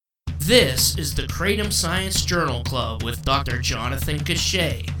This is the Kratom Science Journal Club with Dr. Jonathan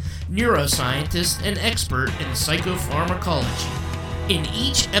Cachet, neuroscientist and expert in psychopharmacology. In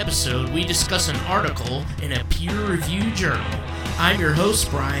each episode, we discuss an article in a peer-reviewed journal. I'm your host,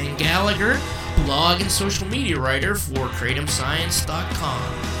 Brian Gallagher, blog and social media writer for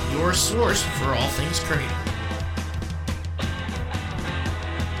KratomScience.com, your source for all things Kratom.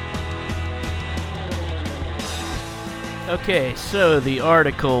 Okay, so the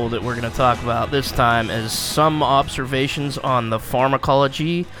article that we're going to talk about this time is Some Observations on the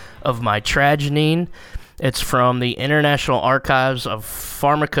Pharmacology of Mitragynine. It's from the International Archives of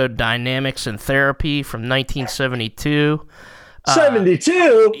Pharmacodynamics and Therapy from 1972.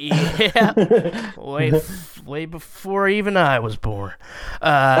 72? Yeah, way before even I was born.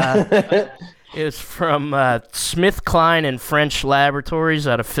 It's from Smith, Kline and French Laboratories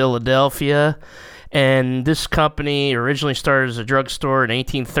out of Philadelphia. And this company originally started as a drugstore in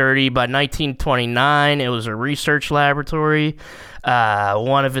 1830. By 1929, it was a research laboratory.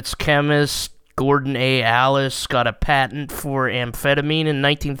 One of its chemists, Gordon A. Alice, got a patent for amphetamine in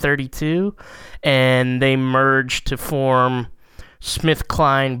 1932, and they merged to form Smith,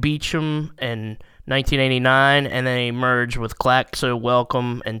 Kline, Beecham in 1989, and then they merged with Glaxo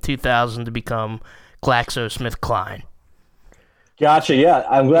Wellcome in 2000 to become GlaxoSmithKline. Gotcha. Yeah,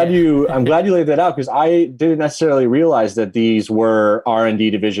 I'm glad you laid that out, because I didn't necessarily realize that these were R&D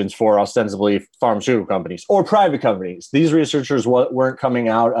divisions for ostensibly pharmaceutical companies or private companies. These researchers weren't coming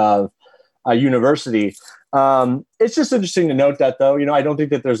out of a university. It's just interesting to note that, though. I don't think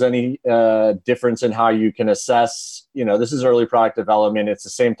that there's any difference in how you can assess. This is early product development. It's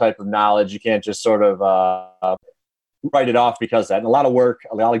the same type of knowledge. You can't just sort of write it off because of that. And a lot of work,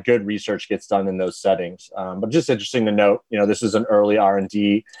 a lot of good research gets done in those settings. But just interesting to note, this is an early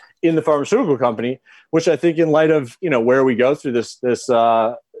R&D in the pharmaceutical company, which I think in light of, where we go through this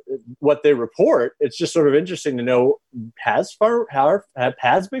what they report, it's just sort of interesting to know, has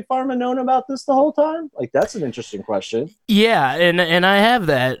Big Pharma known about this the whole time? Like, that's an interesting question. Yeah, and I have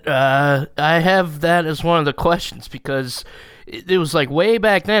that. I have that as one of the questions, because it was like way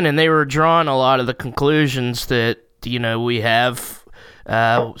back then, and they were drawing a lot of the conclusions that we have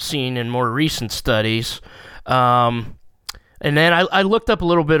seen in more recent studies. And then I looked up a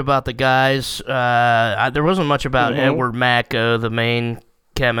little bit about the guys. There wasn't much about Edward Macko, the main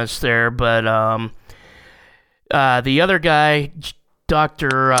chemist there, but the other guy,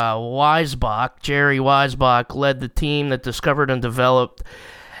 Dr. Jerry Weisbach, led the team that discovered and developed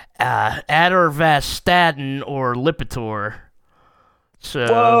atorvastatin, or Lipitor. So,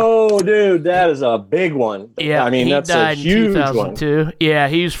 whoa, dude, that is a big one. Yeah, I mean, that's a huge one. 2002. Yeah,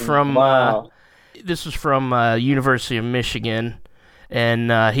 he's from. Wow. This was from University of Michigan,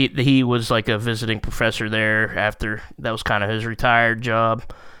 and he was like a visiting professor there after that was kind of his retired job,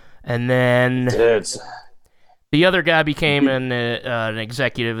 and then the other guy became an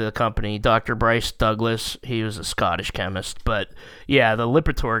executive of the company, Dr. Bryce Douglas. He was a Scottish chemist, but yeah, the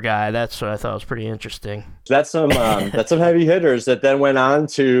Lipitor guy. That's what I thought was pretty interesting. That's some heavy hitters that then went on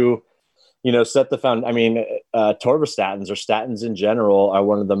to, set the found. I mean, torvastatins, or statins in general, are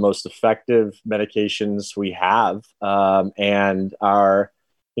one of the most effective medications we have, and are,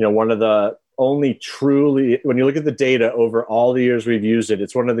 one of the only truly, when you look at the data over all the years we've used it,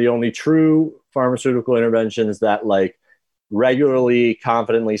 it's one of the only true pharmaceutical interventions that regularly,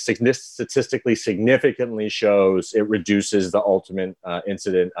 confidently, statistically significantly shows it reduces the ultimate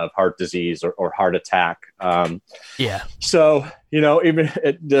incident of heart disease or heart attack. Yeah. So,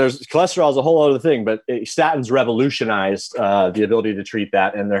 there's cholesterol is a whole other thing, but statins revolutionized the ability to treat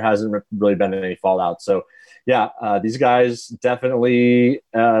that, and there hasn't really been any fallout. So, yeah, these guys definitely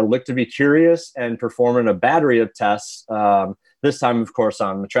look to be curious and performing a battery of tests, this time, of course,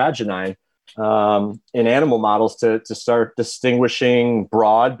 on Mitragynine, in animal models to start distinguishing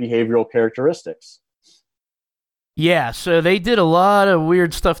broad behavioral characteristics. Yeah, so they did a lot of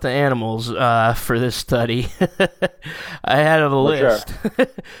weird stuff to animals for this study. I had a list. Sure.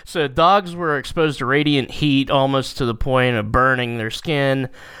 So dogs were exposed to radiant heat almost to the point of burning their skin.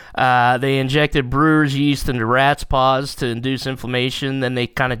 They injected brewer's yeast into rats' paws to induce inflammation. Then they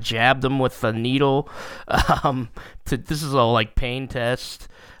kind of jabbed them with a needle. This is all like pain tests.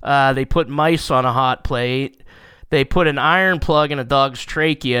 They put mice on a hot plate. They put an iron plug in a dog's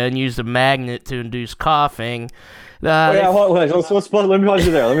trachea and used a magnet to induce coughing. Let me pause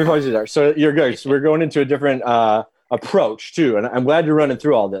you there. So you're good. So we're going into a different approach too, and I'm glad you're running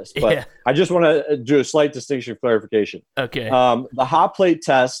through all this. But yeah. I just want to do a slight distinction of clarification. Okay. The hot plate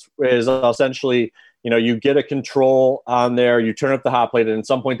test is essentially, you get a control on there, you turn up the hot plate, and at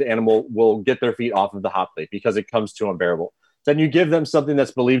some point the animal will get their feet off of the hot plate because it comes to unbearable. Then you give them something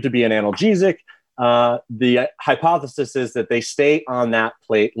that's believed to be an analgesic. The hypothesis is that they stay on that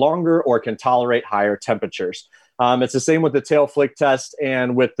plate longer or can tolerate higher temperatures. It's the same with the tail flick test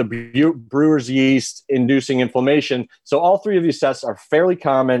and with the brewer's yeast inducing inflammation. So all three of these tests are fairly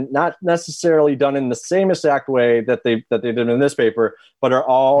common, not necessarily done in the same exact way that they did in this paper, but are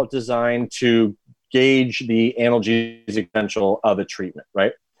all designed to gauge the analgesic potential of a treatment,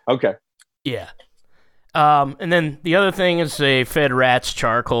 right? Okay. Yeah. And then the other thing is they fed rats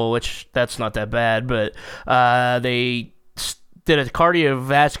charcoal, which that's not that bad, but they did a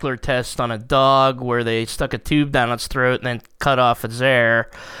cardiovascular test on a dog where they stuck a tube down its throat and then cut off its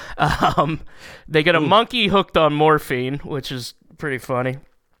air. They got a monkey hooked on morphine, which is pretty funny.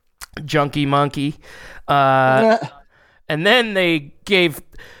 Junkie monkey. And then they gave...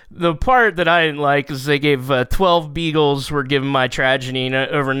 The part that I didn't like is they gave 12 beagles were given mitragynine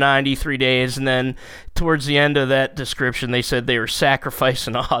over 93 days, and then towards the end of that description, they said they were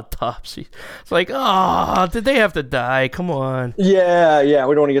sacrificing autopsy. It's like, oh, did they have to die? Come on. Yeah. We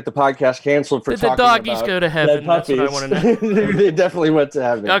don't want to get the podcast canceled for talking about did the doggies go to heaven? That's what I want to know. They definitely went to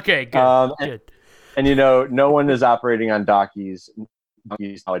heaven. Okay, good. Good. And no one is operating on donkeys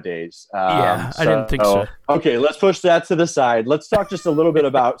nowadays. I didn't think so. Okay, let's push that to the side. Let's talk just a little bit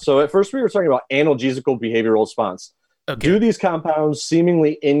about, so at first we were talking about analgesical behavioral response. Okay. Do these compounds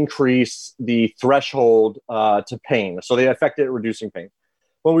seemingly increase the threshold to pain? So they affect it at reducing pain.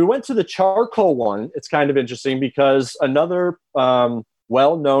 When we went to the charcoal one, it's kind of interesting because another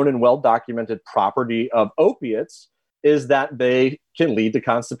well-known and well-documented property of opiates is that they can lead to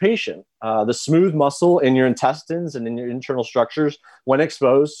constipation. The smooth muscle in your intestines and in your internal structures, when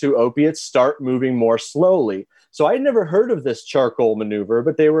exposed to opiates, start moving more slowly. So I'd never heard of this charcoal maneuver,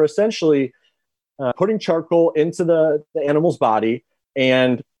 but they were essentially putting charcoal into the animal's body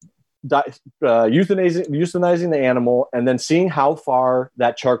and euthanizing the animal and then seeing how far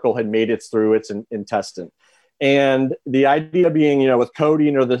that charcoal had made it through its intestine. And the idea being, with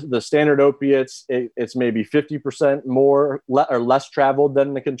codeine or the standard opiates, it's maybe 50% more or less traveled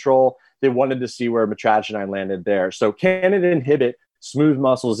than the control. They wanted to see where mitragynine landed there. So can it inhibit smooth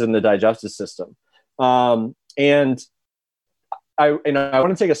muscles in the digestive system? And I want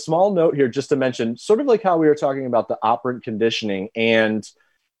to take a small note here just to mention, sort of like how we were talking about the operant conditioning, and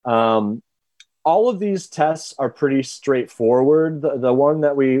all of these tests are pretty straightforward. The one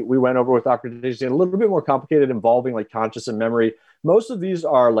that we went over with Dr. Daisy, a little bit more complicated, involving like conscious and memory. Most of these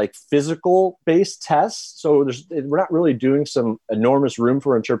are like physical based tests. So we're not really doing some enormous room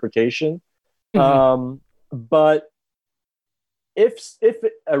for interpretation. Mm-hmm. But if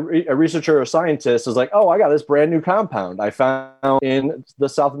a researcher or a scientist is like, oh, I got this brand new compound I found in the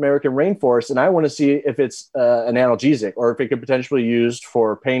South American rainforest, and I want to see if it's an analgesic or if it could potentially be used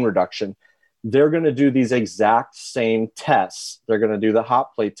for pain reduction, they're going to do these exact same tests. They're going to do the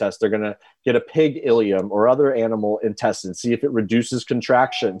hot plate test. They're going to get a pig ileum or other animal intestine, see if it reduces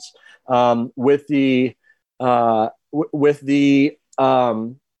contractions. With the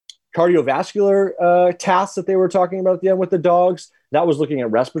cardiovascular tasks that they were talking about at the end with the dogs, that was looking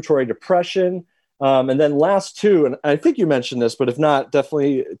at respiratory depression. And then last two, and I think you mentioned this, but if not,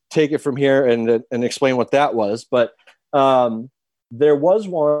 definitely take it from here and explain what that was. But there was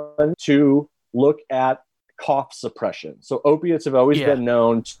one to look at cough suppression. So opiates have always been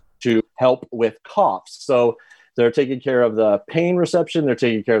known to help with coughs. So they're taking care of the pain reception. They're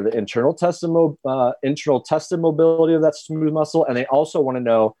taking care of the internal intestinal mobility of that smooth muscle. And they also want to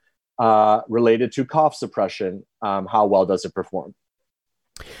know, related to cough suppression, how well does it perform?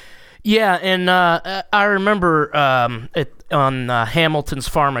 Yeah, and I remember on Hamilton's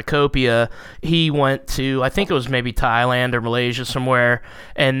Pharmacopoeia, he went to, I think it was maybe Thailand or Malaysia somewhere,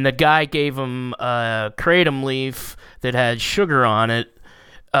 and the guy gave him a kratom leaf that had sugar on it,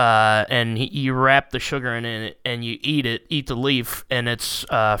 and you wrap the sugar in it, and you eat the leaf, and it's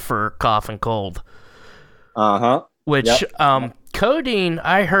for cough and cold. Uh-huh. Which, codeine,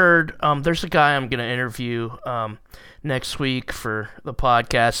 I heard, there's a guy I'm going to interview next week for the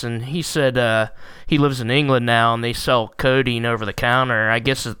podcast, and he said he lives in England now, and they sell codeine over the counter. I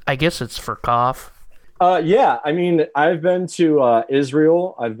guess it's for cough. Yeah, I mean, I've been to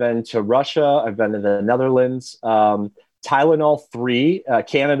Israel, I've been to Russia, I've been to the Netherlands. Tylenol 3,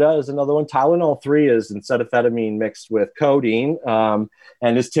 Canada is another one. Tylenol 3 is acetaminophen mixed with codeine, and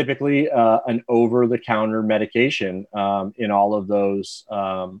is typically an over-the-counter medication in all of those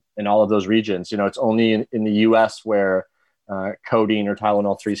regions. It's only in the U.S. where codeine or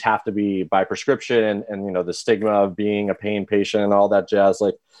Tylenol 3s have to be by prescription, and the stigma of being a pain patient and all that jazz.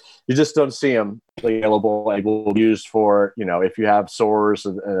 Like, you just don't see them available, used for if you have sores,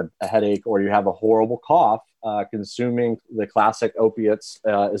 a headache, or you have a horrible cough. consuming the classic opiates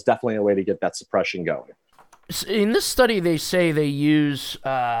is definitely a way to get that suppression going. In this study, they say they use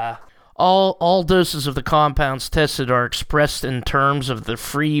all doses of the compounds tested are expressed in terms of the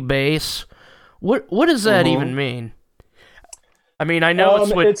free base. What does that even mean? I mean, I know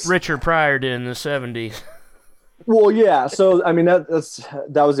it's Richard Pryor did in the 70s. Well, yeah. So, I mean, that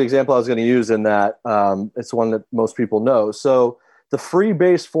was the example I was going to use in that. It's one that most people know. So the free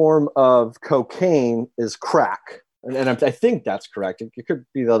base form of cocaine is crack. And I think that's correct. It could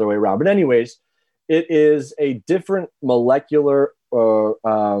be the other way around. But anyways, it is a different molecular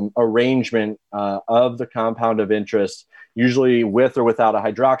arrangement of the compound of interest, usually with or without a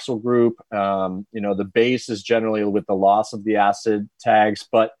hydroxyl group. The base is generally with the loss of the acid tags,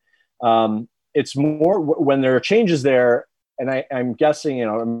 but it's more when there are changes there. And I'm guessing,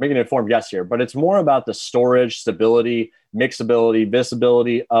 I'm making an informed guess here, but it's more about the storage, stability, mixability,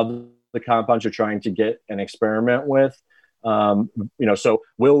 visibility of the compounds you're trying to get and experiment with. So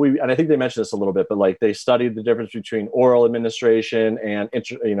will we, and I think they mentioned this a little bit, but like they studied the difference between oral administration and,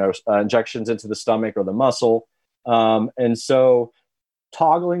 injections into the stomach or the muscle. And so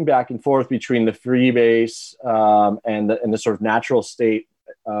toggling back and forth between the free base and the sort of natural state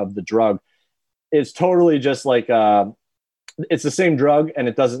of the drug is totally just like, it's the same drug and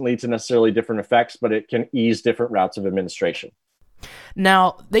it doesn't lead to necessarily different effects, but it can ease different routes of administration.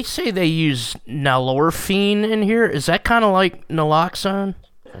 Now, they say they use nalorphine in here. Is that kind of like naloxone?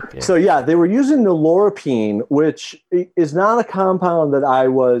 Okay. So, yeah, they were using nalorphine, which is not a compound that I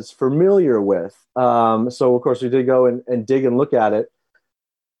was familiar with. So, of course, we did go and dig and look at it.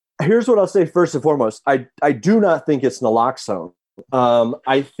 Here's what I'll say first and foremost. I do not think it's naloxone.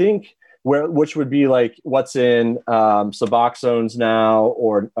 I think which would be like what's in Suboxones now,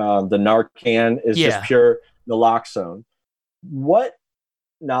 or the Narcan is just pure naloxone. What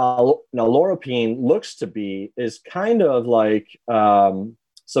naloxone looks to be is kind of like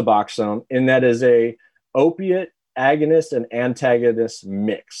Suboxone, in that is a opiate agonist and antagonist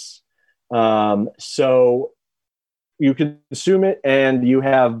mix. So you consume it and you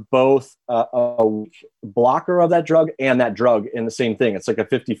have both a blocker of that drug and that drug in the same thing. It's like a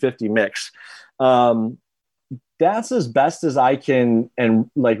 50-50 mix. That's as best as I can and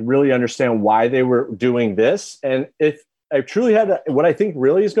like really understand why they were doing this. And if I truly had what I think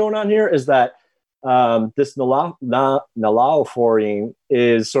really is going on here is that this naloxone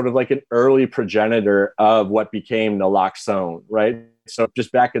is sort of like an early progenitor of what became naloxone, right? So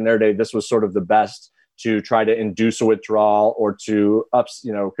just back in their day, this was sort of the best to try to induce a withdrawal or to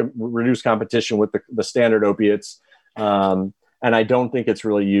reduce competition with the standard opiates. And I don't think it's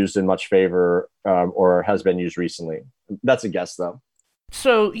really used in much favor or has been used recently. That's a guess, though.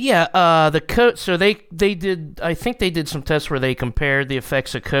 So so they did, I think they did some tests where they compared the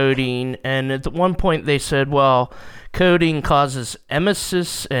effects of codeine, and at one point they said, well, codeine causes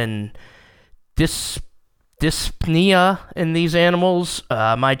emesis and dyspnea in these animals.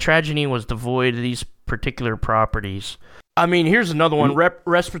 Mitragynine was devoid of these particular properties. I mean, here's another one.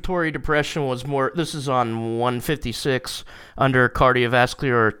 Respiratory depression was more, this is on 156 under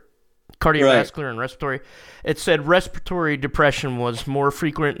cardiovascular and respiratory. It said respiratory depression was more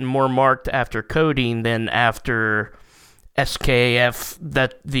frequent and more marked after codeine than after SKF.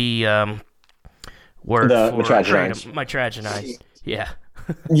 That the word for mitragynine. Yeah.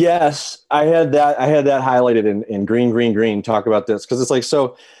 Yes, I had that highlighted in green. Talk about this because it's like,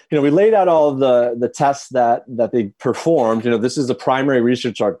 so we laid out all of the tests that they performed. This is a primary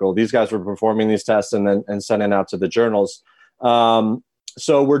research article. These guys were performing these tests and sending out to the journals.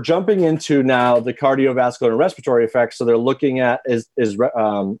 So we're jumping into now the cardiovascular and respiratory effects. So they're looking at is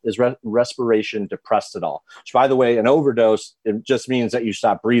respiration depressed at all? Which, by the way, an overdose, it just means that you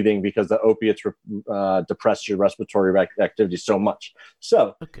stop breathing because the opiates depress your respiratory activity so much.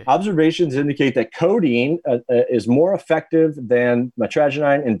 So observations indicate that codeine is more effective than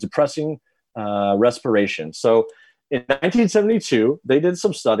mitragynine in depressing respiration. So in 1972, they did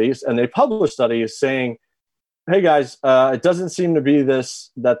some studies and they published studies saying, hey guys, it doesn't seem to be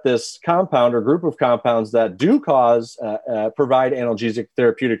this compound or group of compounds that do provide analgesic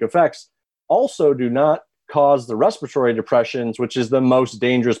therapeutic effects also do not cause the respiratory depressions, which is the most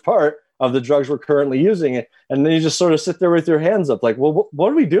dangerous part of the drugs we're currently using. And then you just sort of sit there with your hands up like, well,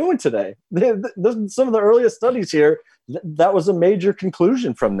 what are we doing today? Some of the earliest studies here, that was a major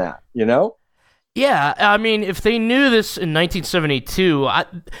conclusion from that, Yeah, I mean, if they knew this in 1972,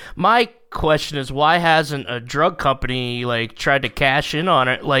 my question is, why hasn't a drug company tried to cash in on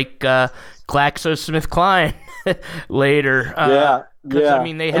it like GlaxoSmithKline later? Because I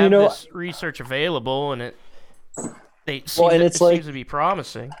mean, they have this research available, and it seems to be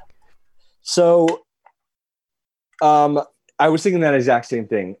promising. So I was thinking that exact same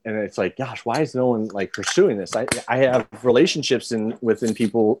thing, and it's like, gosh, why is no one like pursuing this? I have relationships within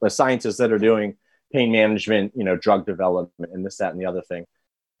people, scientists that are doing pain management, drug development, and this, that, and the other thing.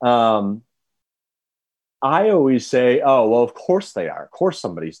 I always say, oh, well, of course they are. Of course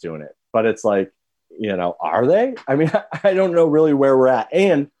somebody's doing it, but it's like, are they? I mean, I don't know really where we're at,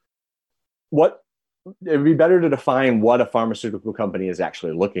 and it'd be better to define what a pharmaceutical company is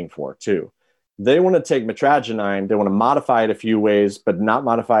actually looking for too. They want to take mitragynine, they want to modify it a few ways, but not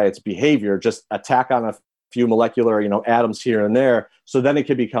modify its behavior, just attack on a few molecular, atoms here and there. So then it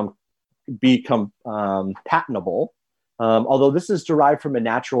could become patentable. Although this is derived from a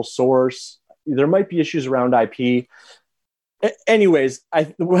natural source, there might be issues around IP. Anyways,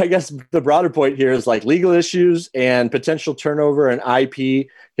 I guess the broader point here is like legal issues and potential turnover and IP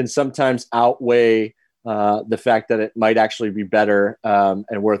can sometimes outweigh the fact that it might actually be better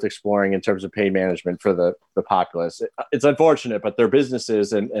and worth exploring in terms of pain management for the populace. It's unfortunate, but they're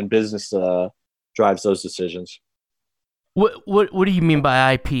businesses, and business drives those decisions. What do you mean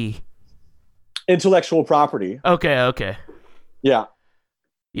by IP? Intellectual property. Okay.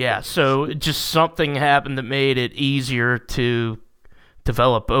 Yeah. So just something happened that made it easier to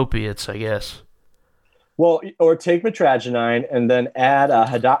develop opiates, I guess. Well, or take mitragynine and then add a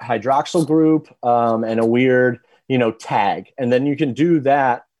hydroxyl group and a weird, tag. And then you can do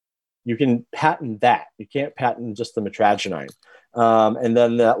that. You can patent that. You can't patent just the mitragynine. And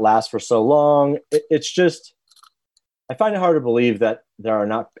then that lasts for so long. It's just, I find it hard to believe that there are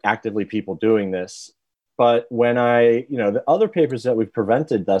not actively people doing this. But when the other papers that we've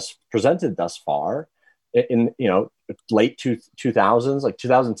presented thus far in late 2000s, like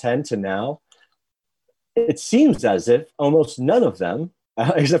 2010 to now, it seems as if almost none of them,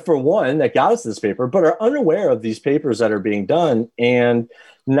 except for one that got us this paper, but are unaware of these papers that are being done. And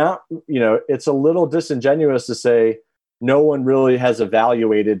not, it's a little disingenuous to say no one really has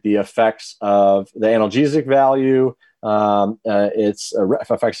evaluated the effects of the analgesic value, its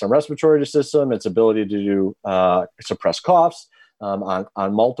effects on respiratory system, its ability to suppress coughs on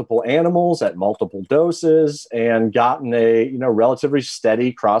multiple animals at multiple doses, and gotten a relatively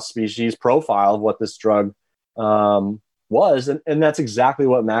steady cross-species profile of what this drug was, and that's exactly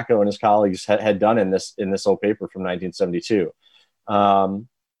what Mako and his colleagues had done in this old paper from 1972.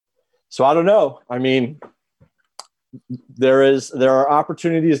 So I don't know. I mean, there are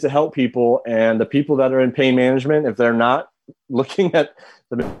opportunities to help people, and the people that are in pain management, if they're not looking at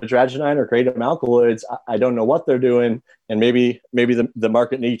the mitragynine or kratom alkaloids, I don't know what they're doing. And maybe the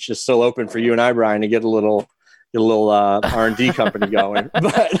market niche is still open for you and I, Brian, to get a little R&D company going.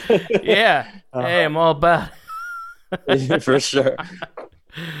 But yeah, hey, I'm all about it. For sure.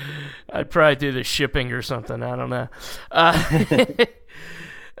 I'd probably do the shipping or something. I don't know.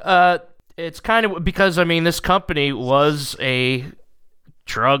 It's kind of because, this company was a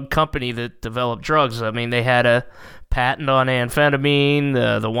drug company that developed drugs. They had a patent on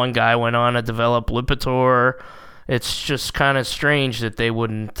amphetamine. The one guy went on to develop Lipitor. It's just kind of strange that they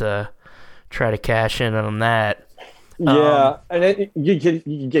wouldn't try to cash in on that. Yeah, and you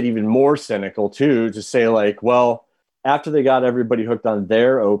get even more cynical, too, to say, like, well, after they got everybody hooked on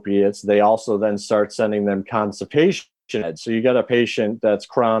their opiates, they also then start sending them constipation meds. So you got a patient that's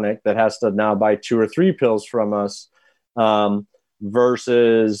chronic that has to now buy 2 or 3 pills from us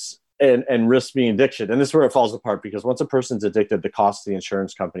versus and risk being addiction. And this is where it falls apart, because once a person's addicted, the cost of the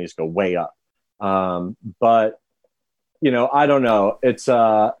insurance companies go way up. But I don't know. It's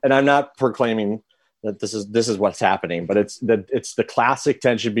and I'm not proclaiming that this is what's happening, but it's the classic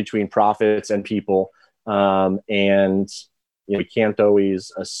tension between profits and people. And we can't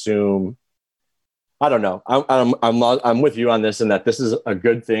always assume. I don't know. I'm with you on this, and that this is a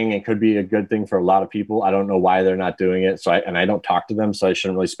good thing and could be a good thing for a lot of people. I don't know why they're not doing it. So I don't talk to them, so I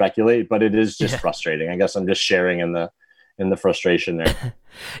shouldn't really speculate. But it is just frustrating. I guess I'm just sharing in the frustration there.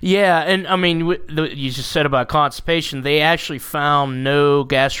 Yeah, and you just said about constipation. They actually found no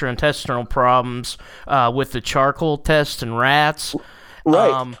gastrointestinal problems with the charcoal test in rats.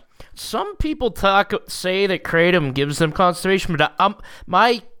 Right. Some people say that kratom gives them constipation, but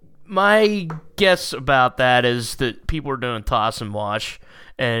my guess about that is that people are doing toss and wash,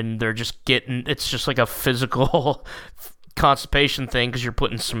 and they're just it's just like a physical constipation thing because you're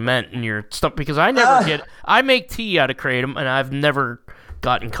putting cement in your stomach. Because I make tea out of kratom, and I've never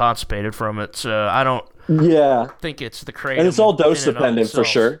gotten constipated from it, so I don't think it's the kratom. And it's all dose dependent for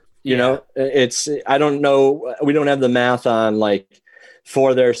sure. You know, I don't know. We don't have the math on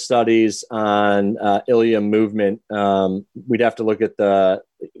for their studies on ileum movement. We'd have to look at the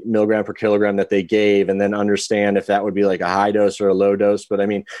milligram per kilogram that they gave and then understand if that would be like a high dose or a low dose. But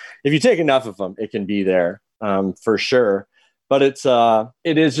if you take enough of them, it can be there. for sure. But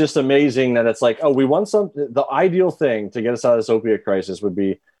it is just amazing that it's like, oh, we want the ideal thing to get us out of this opiate crisis would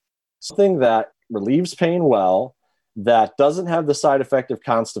be something that relieves pain well, that doesn't have the side effect of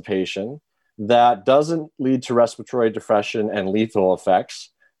constipation, that doesn't lead to respiratory depression and lethal effects,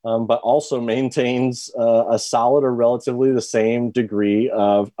 but also maintains a solid or relatively the same degree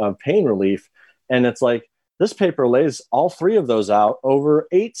of pain relief. And it's like, this paper lays all three of those out over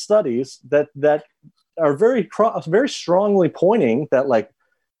 8 studies that are very strongly pointing that, like,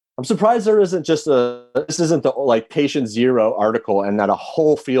 I'm surprised there isn't just this isn't the like patient zero article, and that a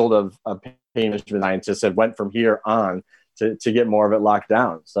whole field of pain management scientists have went from here on to get more of it locked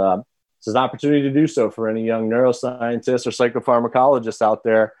down. So this is an opportunity to do so for any young neuroscientists or psychopharmacologists out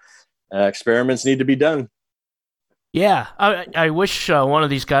there. Experiments need to be done. Yeah, I wish one of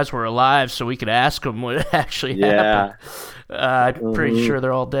these guys were alive so we could ask them what actually happened. I'm pretty sure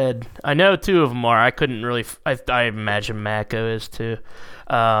they're all dead. I know 2 of them are. I couldn't really. I imagine Mako is too.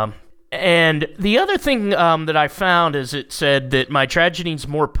 And the other thing that I found is it said that mitragynine's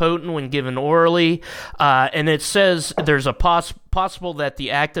more potent when given orally, and it says there's a possible that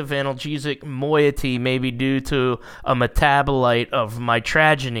the active analgesic moiety may be due to a metabolite of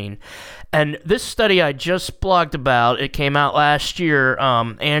mitragynine. And this study I just blogged about, it came out last year,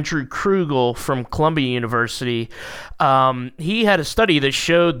 Andrew Krugel from Columbia University, he had a study that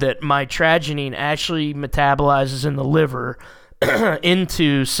showed that mitragynine actually metabolizes in the liver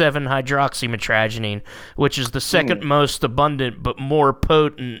into 7-hydroxymitragynine, which is the second most abundant but more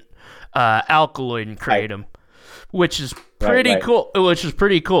potent alkaloid in kratom, which is pretty cool.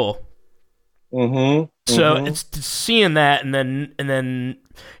 So it's seeing that, and then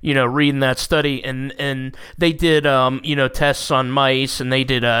reading that study, and they did tests on mice, and they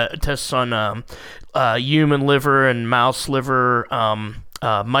did tests on human liver and mouse liver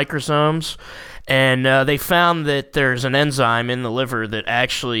microsomes. And they found that there's an enzyme in the liver that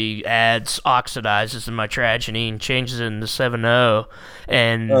actually oxidizes the mitragynine, changes it into 7-O,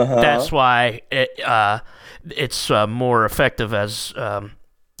 and that's why it's more effective as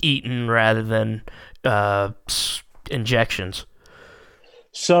eaten rather than injections.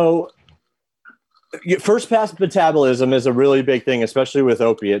 So first pass metabolism is a really big thing, especially with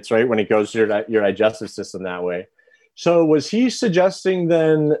opiates, right? When it goes to your digestive system that way. So was he suggesting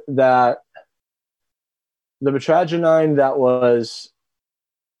then that the mitragynine that was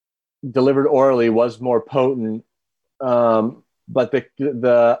delivered orally was more potent, but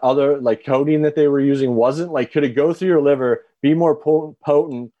the other, like, codeine that they were using wasn't? Like, could it go through your liver, be more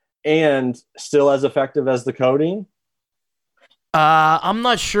potent, and still as effective as the codeine? I'm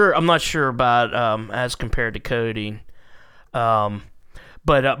not sure. I'm not sure about as compared to codeine, but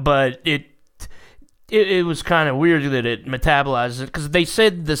it was kind of weird that it metabolizes it, because they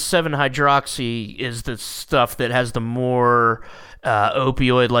said the 7-hydroxy is the stuff that has the more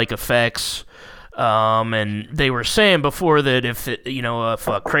opioid-like effects. And they were saying before that if a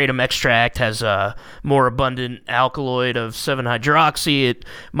kratom extract has a more abundant alkaloid of 7-hydroxy, it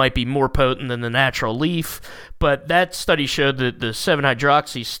might be more potent than the natural leaf. But that study showed that the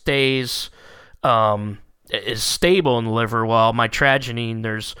 7-hydroxy is stable in the liver, while mitragynine,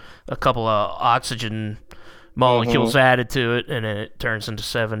 there's a couple of oxygen molecules added to it, and it turns into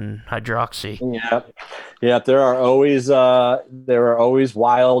 7-hydroxy. Yeah. There are always wild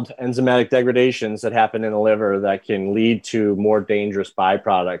enzymatic degradations that happen in the liver that can lead to more dangerous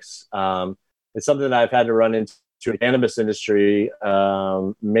byproducts. It's something that I've had to run into in the cannabis industry,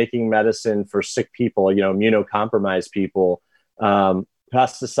 making medicine for sick people, immunocompromised people.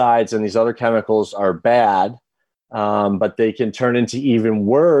 Pesticides and these other chemicals are bad, but they can turn into even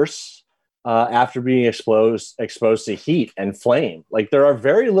worse after being exposed to heat and flame. Like, there are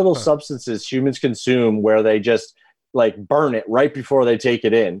very little substances humans consume where they just like burn it right before they take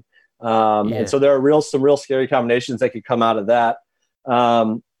it in. And so there are some real scary combinations that could come out of that.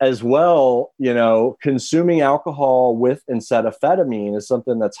 As well, consuming alcohol with acetaminophen is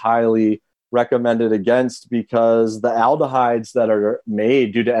something that's highly recommended against, because the aldehydes that are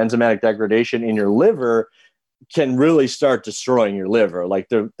made due to enzymatic degradation in your liver can really start destroying your liver. Like,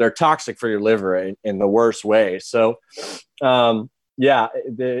 they're toxic for your liver in the worst way. So, it's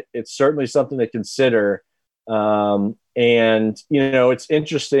certainly something to consider. And, it's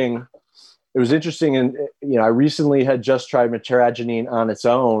interesting. It was interesting. And, I recently had just tried mitragynine on its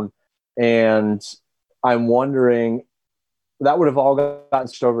own, and I'm wondering, that would have all gotten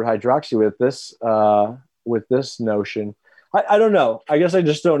switched over to hydroxy with this notion. I don't know. I guess I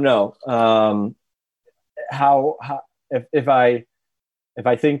just don't know. How if I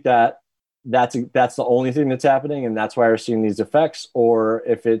think that that's the only thing that's happening, and that's why we're seeing these effects, or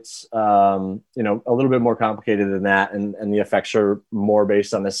if it's a little bit more complicated than that, and the effects are more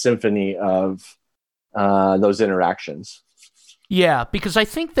based on the symphony of those interactions. Yeah, because I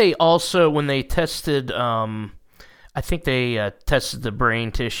think they also, when they tested, I think they tested the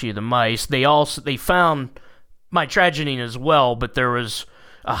brain tissue, the mice. They found mitragynine as well, but there was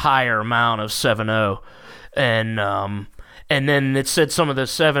a higher amount of 7.0, and then it said some of the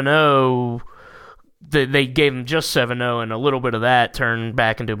 7.0, they gave them just 7.0, and a little bit of that turned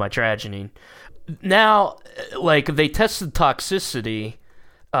back into mitragynine. Now, like, they tested toxicity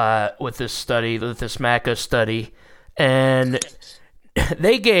with this study, with this MACO study, and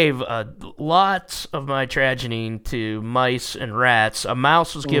they gave lots of mitragynine to mice and rats. A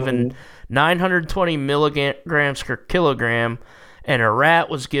mouse was given 920 milligrams per kilogram, and a rat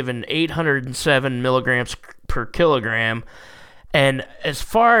was given 807 milligrams per kilogram. And as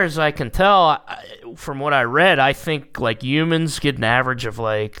far as I can tell, from what I read, I think like humans get an average of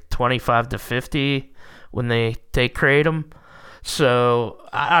like 25 to 50 when they take kratom. So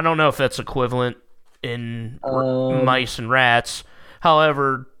I don't know if that's equivalent in mice and rats.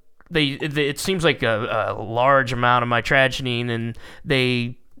 However, it seems like a large amount of mitragynine, and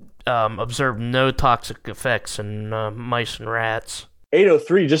they observed no toxic effects in mice and rats.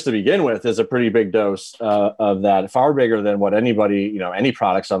 803 just to begin with is a pretty big dose of that, far bigger than what anybody, any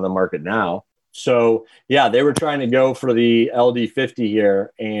products on the market now. So yeah, they were trying to go for the LD50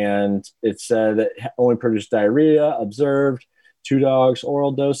 here, and it said that it only produced diarrhea, observed 2 dogs,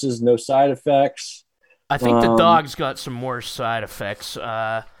 oral doses, no side effects. I think the dogs got some more side effects.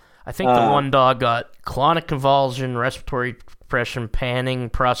 I think the one dog got clonic convulsion, respiratory depression, panting,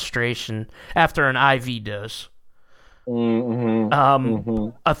 prostration after an IV dose. A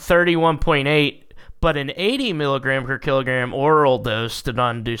 31.8, but an 80 milligram per kilogram oral dose did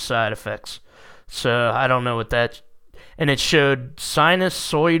not induce side effects. So I don't know what that. And it showed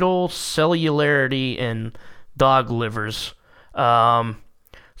sinusoidal cellularity in dog livers.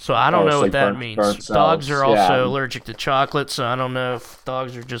 So I don't know what that means. Dogs are also allergic to chocolate, so I don't know if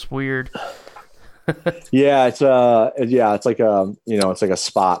dogs are just weird. Yeah, it's like it's like a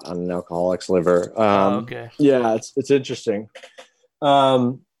spot on an alcoholic's liver. Okay. Yeah, it's interesting.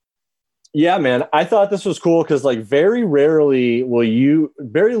 Yeah, man, I thought this was cool because like very rarely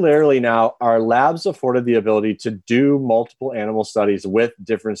now are labs afforded the ability to do multiple animal studies with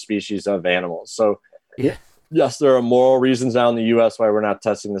different species of animals. So yeah. Yes, there are moral reasons now in the U.S. why we're not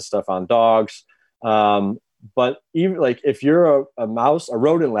testing this stuff on dogs. But even like if you're a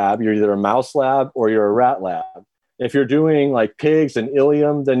rodent lab, you're either a mouse lab or you're a rat lab. If you're doing like pigs and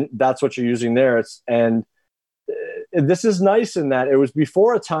ileum, then that's what you're using there. This is nice in that it was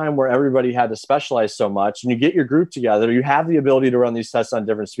before a time where everybody had to specialize so much, and you get your group together, you have the ability to run these tests on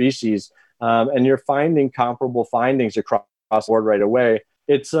different species, and you're finding comparable findings across the board right away.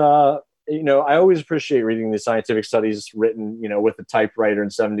 It's I always appreciate reading the scientific studies written, with a typewriter in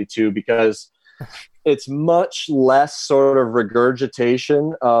 72, because it's much less sort of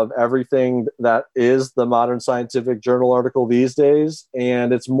regurgitation of everything that is the modern scientific journal article these days.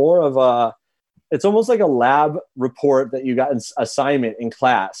 And it's more of it's almost like a lab report that you got an assignment in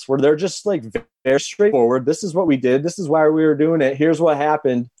class, where they're just like very straightforward. This is what we did. This is why we were doing it. Here's what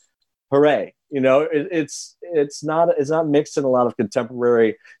happened. Hooray. It's not mixed in a lot of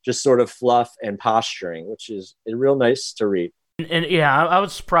contemporary just sort of fluff and posturing, which is real nice to read. And yeah, I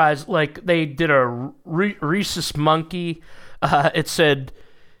was surprised. Like they did a rhesus monkey. It said,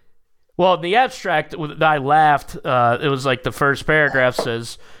 well, the abstract, I laughed. It was like the first paragraph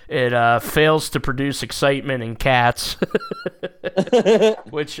says it fails to produce excitement in cats,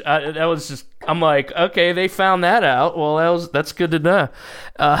 which that was just. I'm like, okay, they found that out. Well, that's good to know.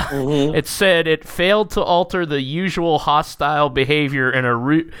 It said it failed to alter the usual hostile behavior in a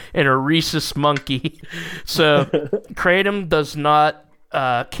rhesus monkey. So kratom does not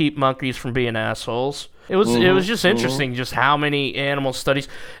keep monkeys from being assholes. It was just interesting, just how many animal studies.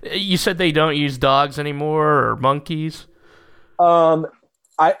 You said they don't use dogs anymore or monkeys. In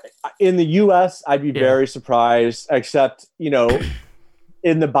the U.S., I'd be very surprised, except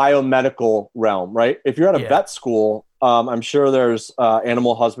in the biomedical realm, right? If you're at a vet school, I'm sure there's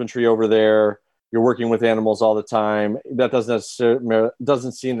animal husbandry over there. You're working with animals all the time. That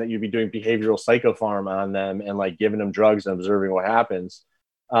doesn't seem that you'd be doing behavioral psychopharm on them and like giving them drugs and observing what happens.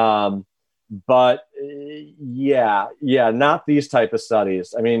 But not these type of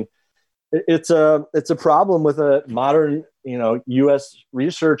studies. I mean, it's a problem with a modern, U.S.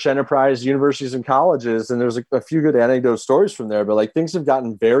 research enterprise, universities and colleges. And there's a few good anecdote stories from there, but like things have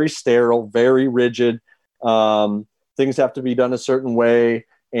gotten very sterile, very rigid. Things have to be done a certain way.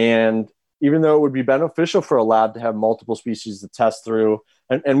 And even though it would be beneficial for a lab to have multiple species to test through,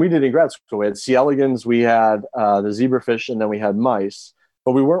 and we did in grad school, we had C. elegans, we had the zebrafish, and then we had mice,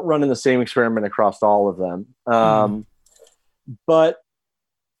 but we weren't running the same experiment across all of them. But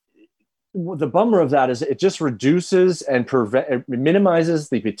the bummer of that is it just reduces and it minimizes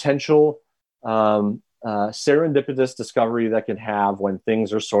the potential serendipitous discovery that can have when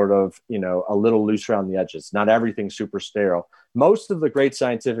things are sort of, a little loose around the edges. Not everything's super sterile. Most of the great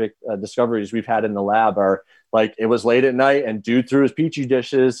scientific discoveries we've had in the lab are like, it was late at night and dude threw his Petri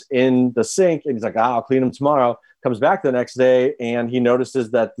dishes in the sink and he's like, I'll clean them tomorrow. Comes back the next day and he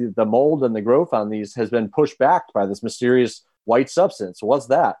notices that the mold and the growth on these has been pushed back by this mysterious white substance. What's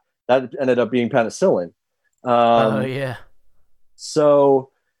that? That ended up being penicillin. Yeah. So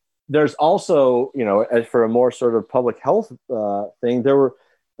there's also, as for a more sort of public health thing, there were,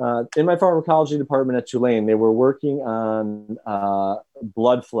 in my pharmacology department at Tulane, they were working on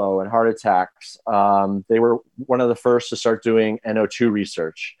blood flow and heart attacks. They were one of the first to start doing NO2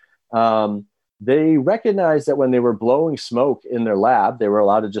 research. They recognized that when they were blowing smoke in their lab, they were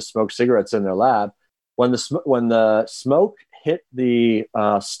allowed to just smoke cigarettes in their lab. When the smoke hit the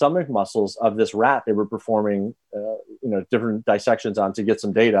stomach muscles of this rat they were performing different dissections on to get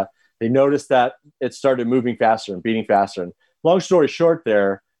some data, they noticed that it started moving faster and beating faster. And long story short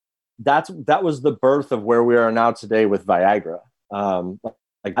there, that was the birth of where we are now today with Viagra.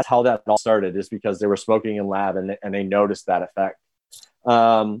 That's how that all started, is because they were smoking in lab and they noticed that effect.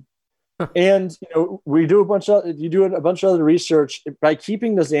 And we do a bunch of other research by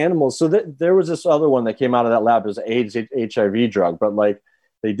keeping those animals. So there was this other one that came out of that lab. It was an AIDS HIV drug, but like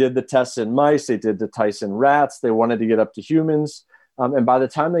they did the tests in mice, they did the tests in rats. They wanted to get up to humans, and by the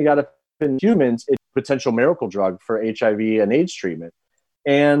time they got up in humans, it's a potential miracle drug for HIV and AIDS treatment.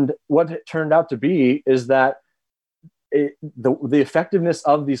 And what it turned out to be is that the effectiveness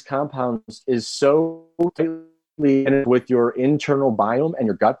of these compounds is so tightly with your internal biome and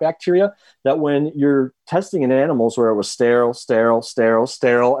your gut bacteria that when you're testing in animals where it was sterile,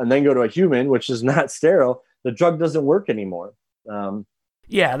 and then go to a human, which is not sterile, the drug doesn't work anymore.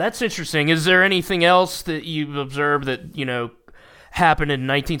 Yeah, that's interesting. Is there anything else that you've observed that, happened in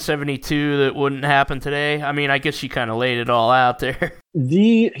 1972 that wouldn't happen today? I mean, I guess you kind of laid it all out there.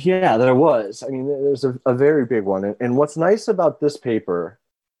 There was. I mean, there's a very big one. And what's nice about this paper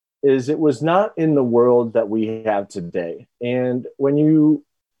is it was not in the world that we have today. And when you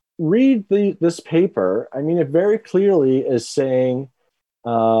read this paper, I mean, it very clearly is saying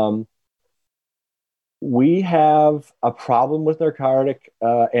we have a problem with narcotic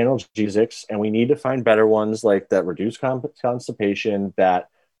analgesics, and we need to find better ones like that reduce constipation, that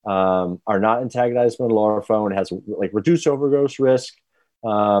are not antagonized by melorifone, has like reduced overdose risk,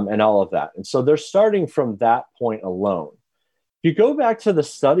 and all of that. And so they're starting from that point alone. If you go back to the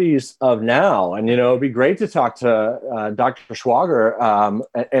studies of now, and it'd be great to talk to Dr. Schwager,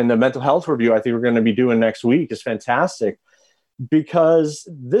 and the mental health review I think we're going to be doing next week is fantastic, because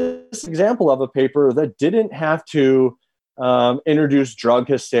this example of a paper that didn't have to introduce drug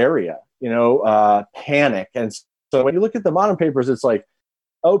hysteria, panic. And so when you look at the modern papers, it's like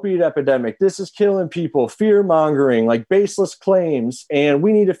opiate epidemic, this is killing people, fear mongering, like baseless claims, and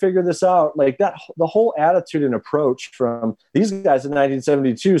we need to figure this out. Like that, the whole attitude and approach from these guys in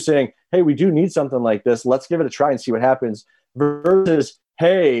 1972 saying, hey, we do need something like this, let's give it a try and see what happens, versus,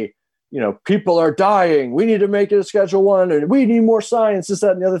 hey, people are dying, we need to make it a Schedule 1, and we need more science, this,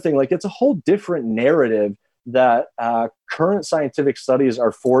 that, and the other thing. Like, it's a whole different narrative that current scientific studies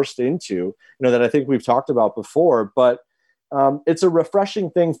are forced into, that I think we've talked about before. But it's a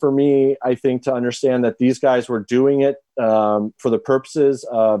refreshing thing for me, I think, to understand that these guys were doing it for the purposes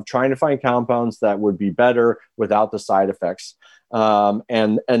of trying to find compounds that would be better without the side effects.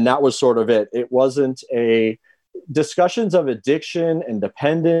 And that was sort of it. It wasn't a discussions of addiction and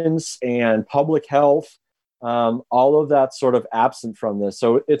dependence and public health, all of that sort of absent from this.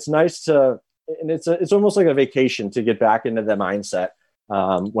 So it's nice and it's almost like a vacation to get back into the mindset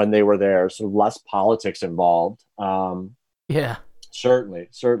when they were there. So less politics involved. Yeah, certainly.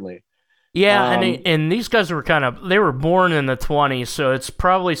 Yeah, and these guys they were born in the 20s, so it's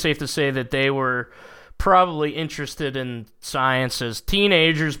probably safe to say that they were probably interested in science as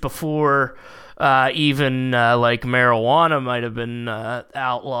teenagers before even like marijuana might have been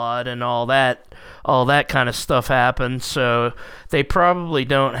outlawed and all that kind of stuff happened. So they probably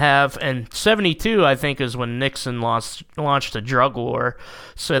don't have. And 72, I think, is when Nixon launched a drug war.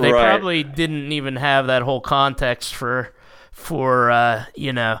 So they probably didn't even have that whole context for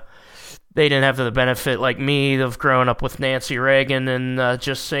they didn't have the benefit like me of growing up with Nancy Reagan and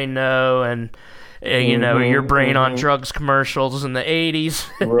Just Say No your brain on drugs commercials in the 80s.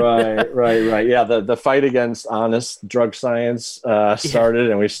 Right. Yeah, the fight against honest drug science started,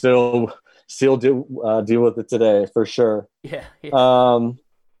 and we still deal with it today, for sure. Yeah.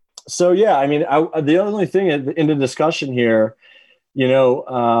 So yeah, I mean, the only thing in the discussion here,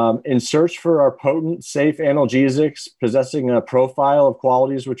 in search for our potent, safe analgesics possessing a profile of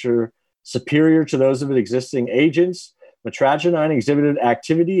qualities which are superior to those of existing agents, Mitragynine exhibited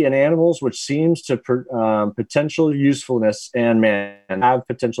activity in animals which seems to potential usefulness in man.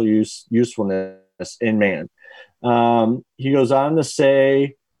 He goes on to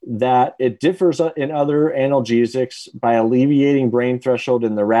say that it differs in other analgesics by alleviating brain threshold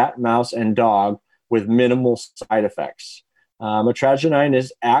in the rat, mouse, and dog with minimal side effects. Mitragynine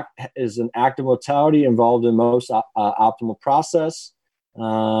is an active modality involved in most optimal process.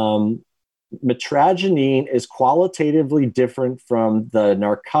 Mitragynine is qualitatively different from the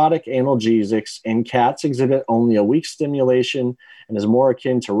narcotic analgesics, and cats exhibit only a weak stimulation and is more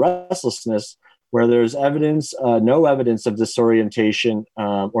akin to restlessness, where there's no evidence of disorientation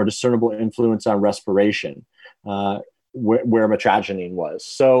or discernible influence on respiration, where Mitragynine was.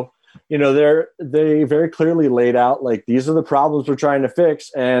 So, they very clearly laid out, like, these are the problems we're trying to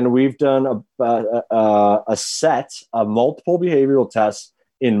fix, and we've done a set of multiple behavioral tests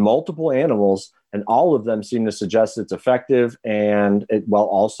in multiple animals, and all of them seem to suggest it's effective, and while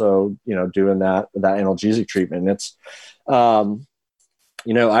also doing that analgesic treatment. It's I'm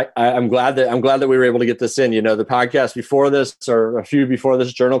glad that we were able to get this in. The podcast before this, or a few before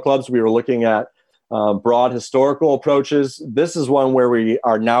this, journal clubs, we were looking at broad historical approaches. This is one where we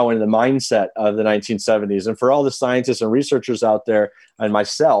are now in the mindset of the 1970s. And for all the scientists and researchers out there, and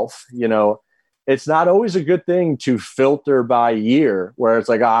myself, it's not always a good thing to filter by year, where it's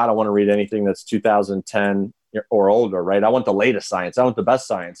like, I don't want to read anything that's 2010 or older, right? I want the latest science. I want the best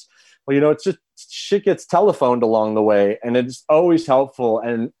science. Well, it's just shit gets telephoned along the way, and it's always helpful,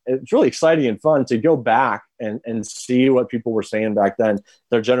 and it's really exciting and fun to go back and see what people were saying back then.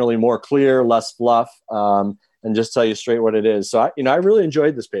 They're generally more clear, less fluff, and just tell you straight what it is. So I really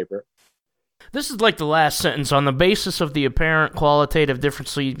enjoyed this paper. This is like the last sentence. On the basis of the apparent qualitative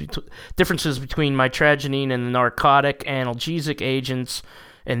differences between mitragynine and the narcotic analgesic agents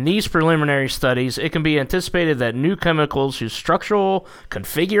in these preliminary studies, it can be anticipated that new chemicals whose structural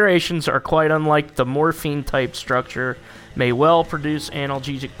configurations are quite unlike the morphine-type structure may well produce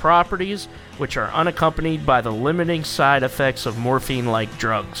analgesic properties, which are unaccompanied by the limiting side effects of morphine-like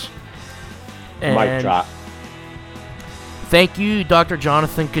drugs. Mic drop. Thank you, Dr.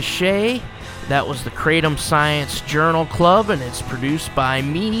 Jonathan Cachet. That was the Kratom Science Journal Club, and it's produced by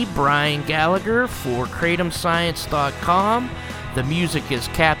me, Brian Gallagher, for KratomScience.com. The music is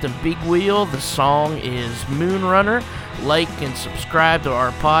Captain Big Wheel. The song is Moonrunner. Like and subscribe to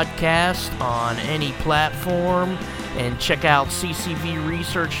our podcast on any platform, and check out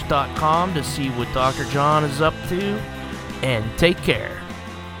ccvresearch.com to see what Dr. John is up to. And take care.